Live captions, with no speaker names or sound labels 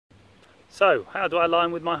So, how do I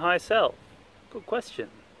align with my higher self? Good question.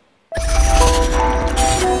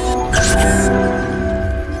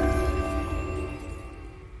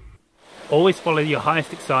 Always follow your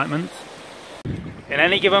highest excitement in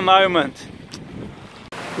any given moment,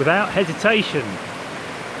 without hesitation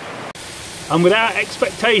and without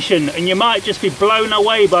expectation, and you might just be blown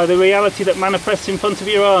away by the reality that manifests in front of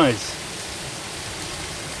your eyes.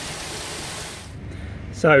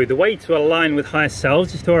 So the way to align with higher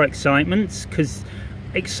selves is through our excitements, because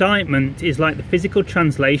excitement is like the physical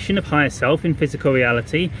translation of higher self in physical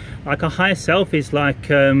reality. Like, our higher self is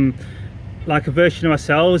like a version of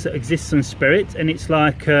ourselves that exists in spirit, and it's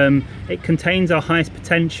like it contains our highest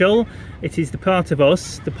potential. It is the part of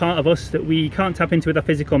us that we can't tap into with our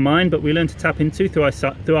physical mind, but we learn to tap into through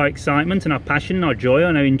our excitement and our passion, our joy,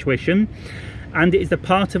 and our intuition. And it is the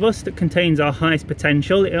part of us that contains our highest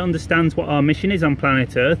potential. It understands what our mission is on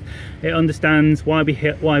planet Earth. It understands why we're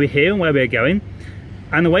here and where we're going.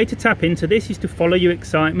 And the way to tap into this is to follow your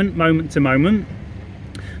excitement moment to moment.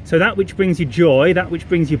 So that which brings you joy, that which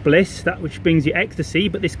brings you bliss, that which brings you ecstasy,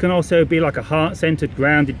 but this can also be like a heart-centered,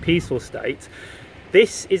 grounded, peaceful state.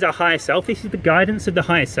 This is our higher self. This is the guidance of the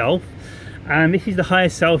higher self. And this is the higher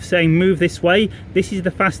self saying, move this way. This is the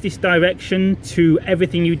fastest direction to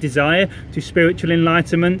everything you desire, to spiritual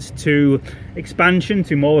enlightenment, to expansion,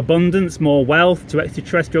 to more abundance, more wealth, to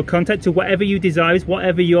extraterrestrial contact, to whatever you desire is,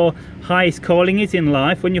 whatever your highest calling is in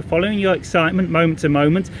life. When you're following your excitement moment to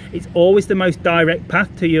moment, it's always the most direct path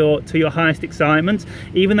to your highest excitement,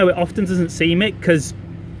 even though it often doesn't seem it, because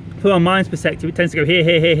from our mind's perspective it tends to go here,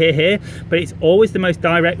 here, here, here, here, but it's always the most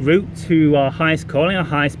direct route to our highest calling, our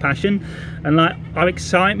highest passion. And like, our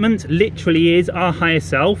excitement literally is our higher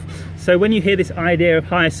self. So when you hear this idea of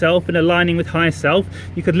higher self and aligning with higher self,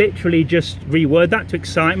 you could literally just reword that to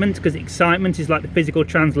excitement, because excitement is like the physical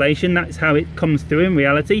translation. That's how it comes through in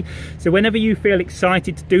reality. So whenever you feel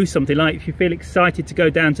excited to do something, like if you feel excited to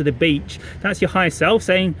go down to the beach, that's your higher self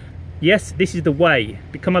saying, yes, this is the way.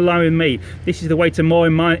 Become aligned with me. This is the way to more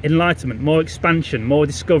enlightenment, more expansion, more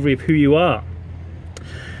discovery of who you are.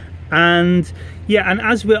 And yeah, and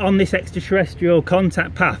as we're on this extraterrestrial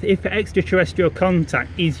contact path, if extraterrestrial contact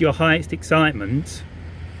is your highest excitement,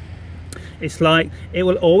 it's like it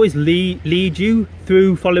will always lead you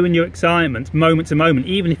through following your excitement moment to moment.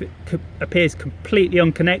 Even if it appears completely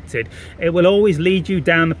unconnected, it will always lead you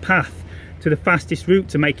down the path to the fastest route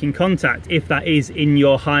to making contact, if that is in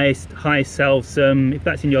your highest selves, if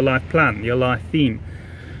that's in your life plan, your life theme.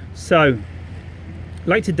 So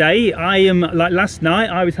like today, like last night,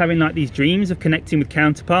 I was having like these dreams of connecting with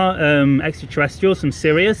counterpart extraterrestrials from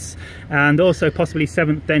Sirius, and also possibly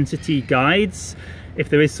seventh density guides, if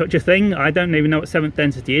there is such a thing. I don't even know what seventh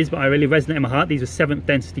density is, but I really resonate in my heart. These are seventh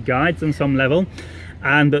density guides on some level,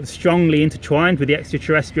 and but strongly intertwined with the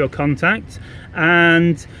extraterrestrial contact,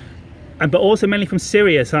 but also mainly from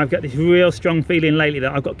Sirius. I've got this real strong feeling lately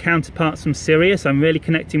that I've got counterparts from Sirius. I'm really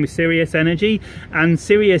connecting with Sirius energy, and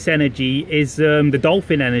Sirius energy is the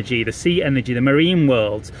dolphin energy, the sea energy, the marine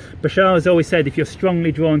world. Bashar has always said if you're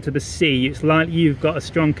strongly drawn to the sea, it's like you've got a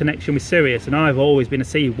strong connection with Sirius, and I've always been a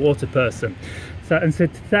sea water person. So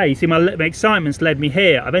today, you see, my excitement's led me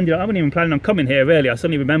here. I wasn't even planning on coming here really. I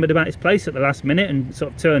suddenly remembered about this place at the last minute and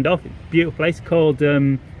sort of turned off. It's a beautiful place called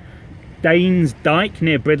Danes Dyke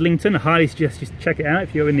near Bridlington. I highly suggest just check it out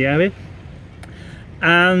if you're in the area.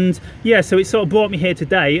 And yeah, so it sort of brought me here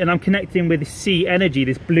today, and I'm connecting with this sea energy,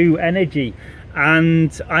 this blue energy,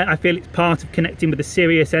 and I feel it's part of connecting with the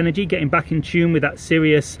Sirius energy, getting back in tune with that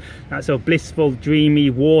Sirius, that sort of blissful,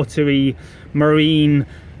 dreamy, watery, marine,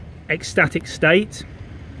 ecstatic state.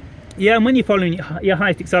 Yeah, and when you're following your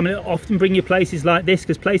highest excitement, it'll often bring you places like this,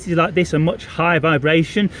 because places like this are much higher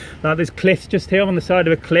vibration. Like there's cliffs just here on the side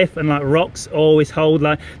of a cliff, and like rocks always hold,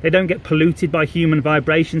 like they don't get polluted by human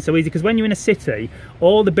vibration so easy, because when you're in a city,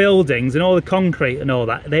 all the buildings and all the concrete and all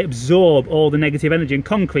that, they absorb all the negative energy, and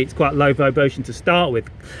concrete's quite low vibration to start with,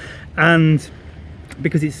 and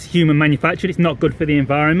because it's human manufactured, it's not good for the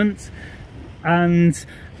environment, and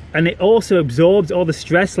it also absorbs all the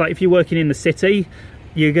stress. Like if you're working in the city,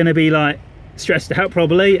 you're going to be like stressed out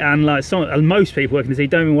probably, and like most people working in the city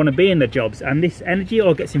don't even want to be in their jobs, and this energy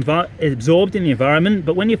all gets absorbed in the environment.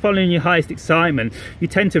 But when you're following your highest excitement, you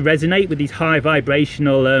tend to resonate with these high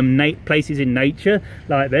vibrational places in nature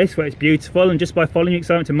like this, where it's beautiful, and just by following your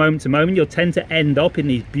excitement to moment, you'll tend to end up in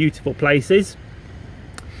these beautiful places.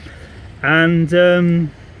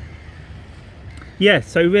 And yeah,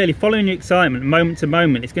 so really following your excitement moment to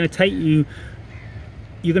moment, it's going to take you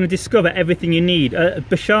you're going to discover everything you need.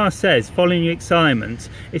 Bashar says, following your excitement,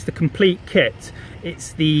 it's the complete kit.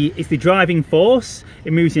 It's the driving force.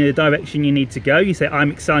 It moves you in the direction you need to go. You say,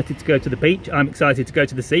 I'm excited to go to the beach, I'm excited to go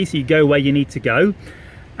to the sea, so you go where you need to go.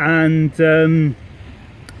 And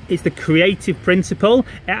it's the creative principle.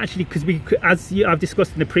 Actually, because I've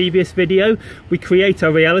discussed in the previous video, we create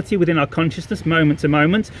our reality within our consciousness moment to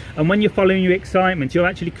moment, and when you're following your excitement, you're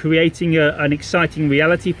actually creating an exciting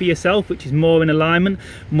reality for yourself, which is more in alignment,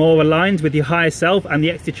 more aligned with your higher self and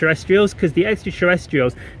the extraterrestrials, because the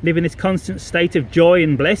extraterrestrials live in this constant state of joy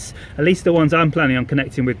and bliss. At least the ones I'm planning on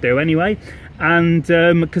connecting with do anyway. And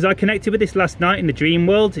because I connected with this last night in the dream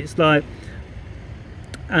world, it's like,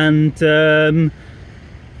 and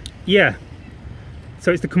yeah,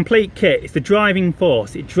 so it's the complete kit. It's the driving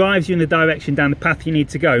force. It drives you in the direction down the path you need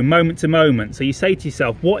to go, moment to moment. So you say to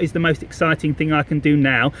yourself, what is the most exciting thing I can do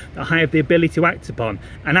now that I have the ability to act upon,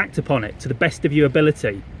 and act upon it to the best of your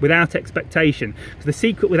ability without expectation. Because the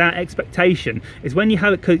secret without expectation is when you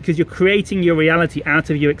have it, because you're creating your reality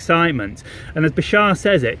out of your excitement. And as Bashar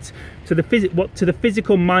says it, to the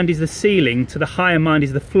physical mind is the ceiling, to the higher mind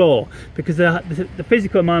is the floor. Because the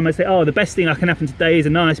physical mind might say, oh, the best thing that can happen today is a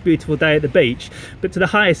nice beautiful day at the beach, but to the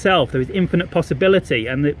higher self there is infinite possibility.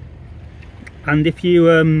 And if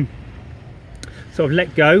you sort of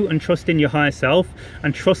let go and trust in your higher self,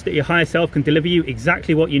 and trust that your higher self can deliver you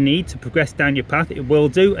exactly what you need to progress down your path, it will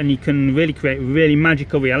do, and you can really create really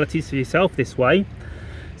magical realities for yourself this way.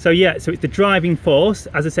 So yeah, so it's the driving force.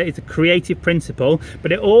 As I say, it's a creative principle,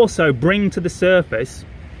 but it also brings to the surface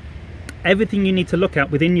everything you need to look at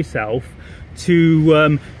within yourself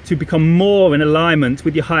to become more in alignment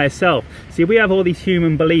with your higher self. See, we have all these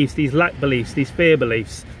human beliefs, these lack beliefs, these fear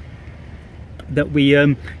beliefs, that we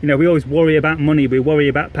you know, we always worry about money, we worry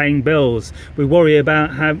about paying bills, we worry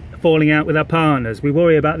about falling out with our partners, we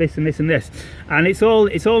worry about this and this and this, and it's all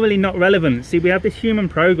really not relevant. See, we have this human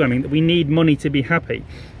programming that we need money to be happy,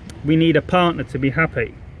 we need a partner to be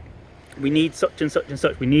happy, we need such and such and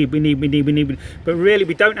such, we need, but really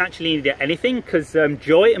we don't actually need anything, because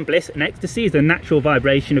joy and bliss and ecstasy is the natural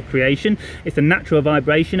vibration of creation. It's the natural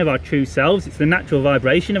vibration of our true selves. It's the natural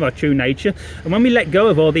vibration of our true nature. And when we let go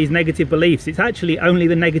of all these negative beliefs, it's actually only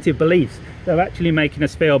the negative beliefs that are actually making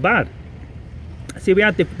us feel bad. See, we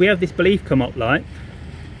have this belief come up like,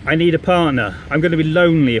 I need a partner, I'm going to be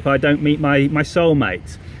lonely if I don't meet my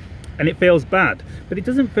soulmate. And it feels bad, but it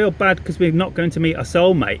doesn't feel bad because we're not going to meet a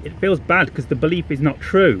soulmate. It feels bad because the belief is not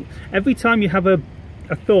true. Every time you have a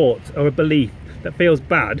thought or a belief that feels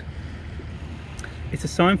bad, it's a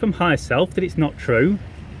sign from higher self that it's not true,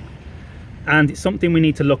 and it's something we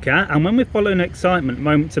need to look at. And when we're following excitement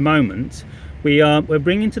moment to moment, we're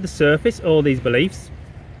bringing to the surface all these beliefs,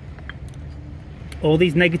 all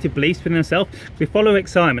these negative beliefs within ourselves. We follow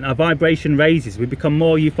excitement, our vibration raises, we become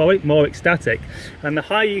more euphoric, more ecstatic, and the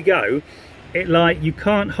higher you go, it like you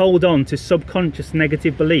can't hold on to subconscious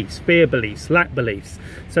negative beliefs, fear beliefs, lack beliefs,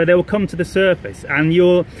 so they will come to the surface. And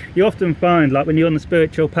you often find, like when you're on the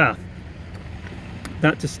spiritual path,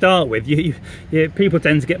 that to start with, people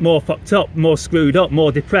tend to get more fucked up, more screwed up,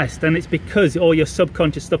 more depressed, and it's because all your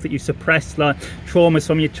subconscious stuff that you suppress, like traumas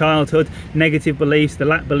from your childhood, negative beliefs, the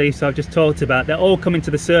lack beliefs I've just talked about, they're all coming to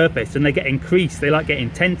the surface and they get increased, they like get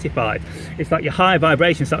intensified. It's like your high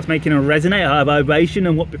vibration starts making a resonate high vibration,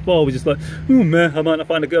 and what before was just like, oh man, I might not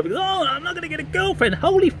find a girl, because oh, I'm not going to get a girlfriend,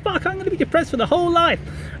 holy fuck, I'm going to be depressed for the whole life.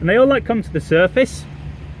 And they all like come to the surface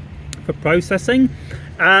for processing.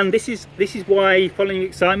 And this is why following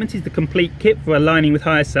excitement is the complete kit for aligning with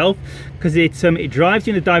higher self, because it drives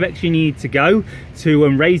you in the direction you need to go to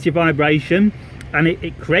raise your vibration, and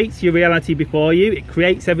it creates your reality before you. It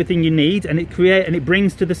creates everything you need, and it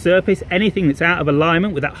brings to the surface anything that's out of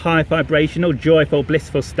alignment with that high vibrational, joyful,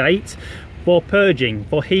 blissful state, for purging,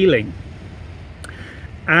 for healing.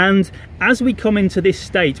 And as we come into this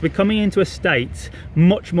state, we're coming into a state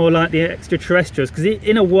much more like the extraterrestrials, because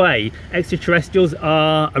in a way extraterrestrials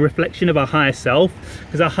are a reflection of our higher self,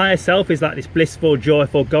 because our higher self is like this blissful,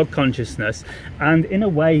 joyful God consciousness, and in a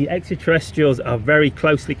way extraterrestrials are very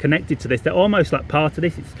closely connected to this. They're almost like part of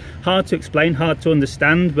this. It's hard to explain, hard to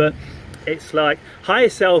understand, but it's like higher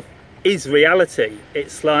self is reality.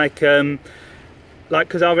 It's like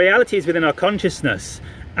because our reality is within our consciousness,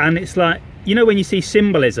 and it's like, you know, when you see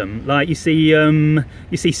symbolism, like you see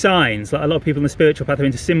signs, like a lot of people in the spiritual path are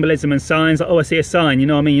into symbolism and signs, like, oh, I see a sign, you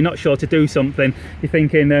know what I mean, you're not sure to do something, you're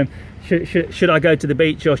thinking, should I go to the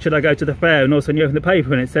beach or should I go to the fair, and all of a sudden you open the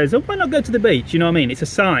paper and it says, oh, why not go to the beach, you know what I mean, it's a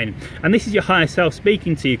sign. And this is your higher self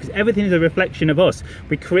speaking to you, because everything is a reflection of us.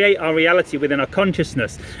 We create our reality within our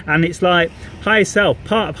consciousness, and it's like higher self,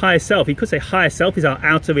 part of higher self, you could say higher self is our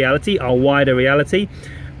outer reality, our wider reality,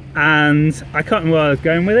 And I can't remember where I was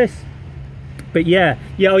going with this, but yeah,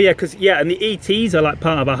 and the ETs are like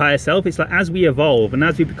part of our higher self. It's like as we evolve and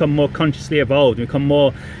as we become more consciously evolved, we become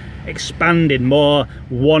more expanded, more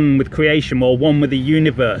one with creation, more one with the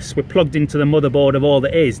universe. We're plugged into the motherboard of all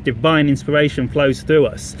that is. Divine inspiration flows through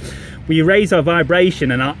us. We raise our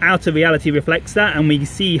vibration and our outer reality reflects that, and we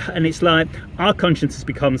see, and it's like our consciousness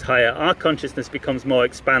becomes higher, our consciousness becomes more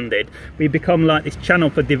expanded. We become like this channel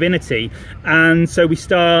for divinity, and so we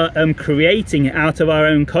start creating out of our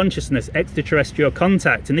own consciousness extraterrestrial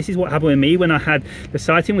contact. And this is what happened with me when I had the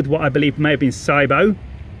sighting with what I believe may have been Cybo.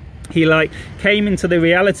 He like came into the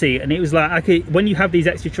reality, and it was like when you have these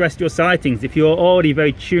extraterrestrial sightings, if you're already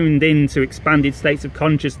very tuned into expanded states of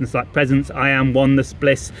consciousness like presence, I am, oneness,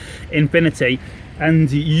 bliss, infinity, and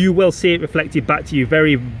you will see it reflected back to you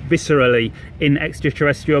very viscerally in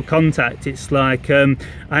extraterrestrial contact. It's like I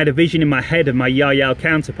had a vision in my head of my Yao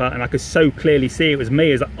counterpart, and I could so clearly see it was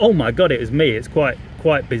me. It's like, oh my god, it was me. It's quite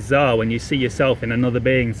bizarre when you see yourself in another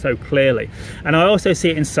being so clearly. And I also see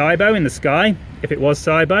it in Cybo in the sky, if it was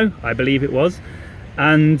Cybo, I believe it was.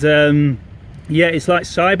 And yeah, it's like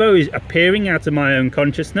Cybo is appearing out of my own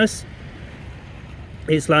consciousness.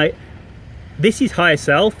 It's like this is higher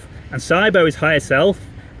self and Cybo is higher self,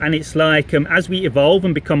 and it's like as we evolve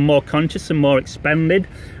and become more conscious and more expanded,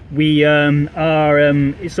 we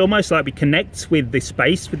it's almost like we connect with the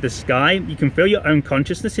space, with the sky. You can feel your own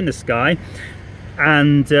consciousness in the sky,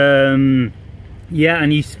 and yeah,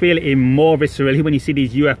 and you feel it in more viscerally when you see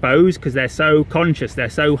these UFOs, because they're so conscious, they're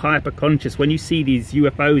so hyper conscious. When you see these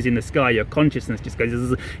UFOs in the sky, your consciousness just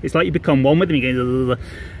goes, it's like you become one with them. You go,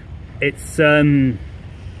 it's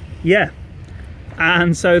yeah.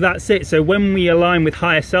 And so that's it. So when we align with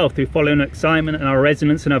higher self through following excitement and our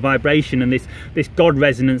resonance and our vibration, and this God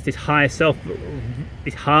resonance, this higher self,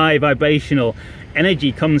 this high vibrational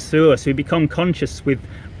energy comes through us, we become conscious with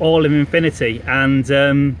all of infinity, and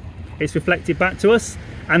it's reflected back to us.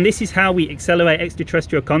 And this is how we accelerate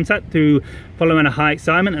extraterrestrial contact, through following a high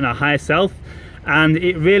excitement and a higher self. And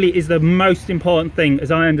it really is the most important thing,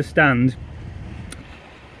 as I understand,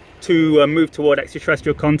 to move toward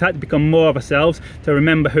extraterrestrial contact, to become more of ourselves, to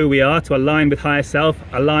remember who we are, to align with higher self,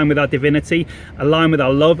 align with our divinity, align with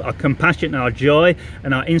our love, our compassion, our joy,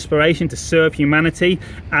 and our inspiration to serve humanity.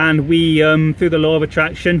 And we, through the law of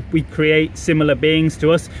attraction, we create similar beings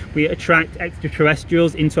to us. We attract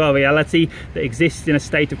extraterrestrials into our reality that exists in a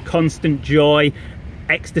state of constant joy,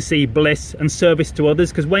 ecstasy, bliss, and service to others.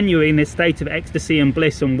 Because when you're in a state of ecstasy and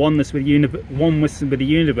bliss and oneness with the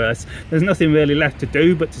universe, there's nothing really left to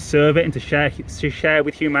do but to serve it and to share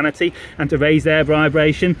with humanity and to raise their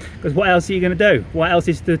vibration. Because what else are you going to do? What else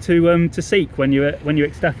is to seek when you're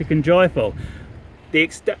ecstatic and joyful? The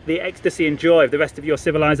ecstasy and joy of the rest of your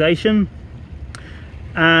civilization.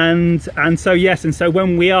 And so yes, and so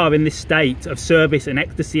when we are in this state of service and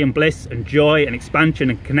ecstasy and bliss and joy and expansion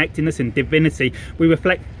and connectedness and divinity, we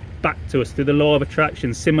reflect back to us through the law of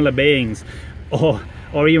attraction similar beings, or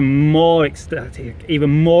even more ecstatic, even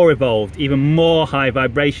more evolved, even more high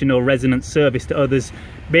vibrational resonance service to others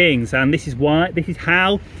beings. And this is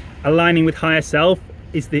how aligning with higher self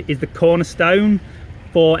is the cornerstone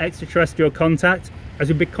for extraterrestrial contact. As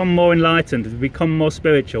we become more enlightened, as we become more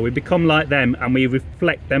spiritual, we become like them, and we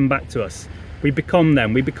reflect them back to us. We become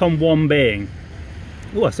them, we become one being.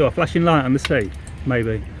 Oh, I saw a flashing light on the sea,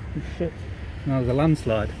 maybe. Oh, shit, no, there's a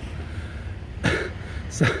landslide.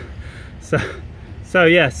 So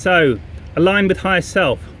yeah, so align with higher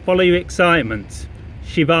self, follow your excitement.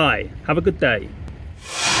 Shivai, have a good day.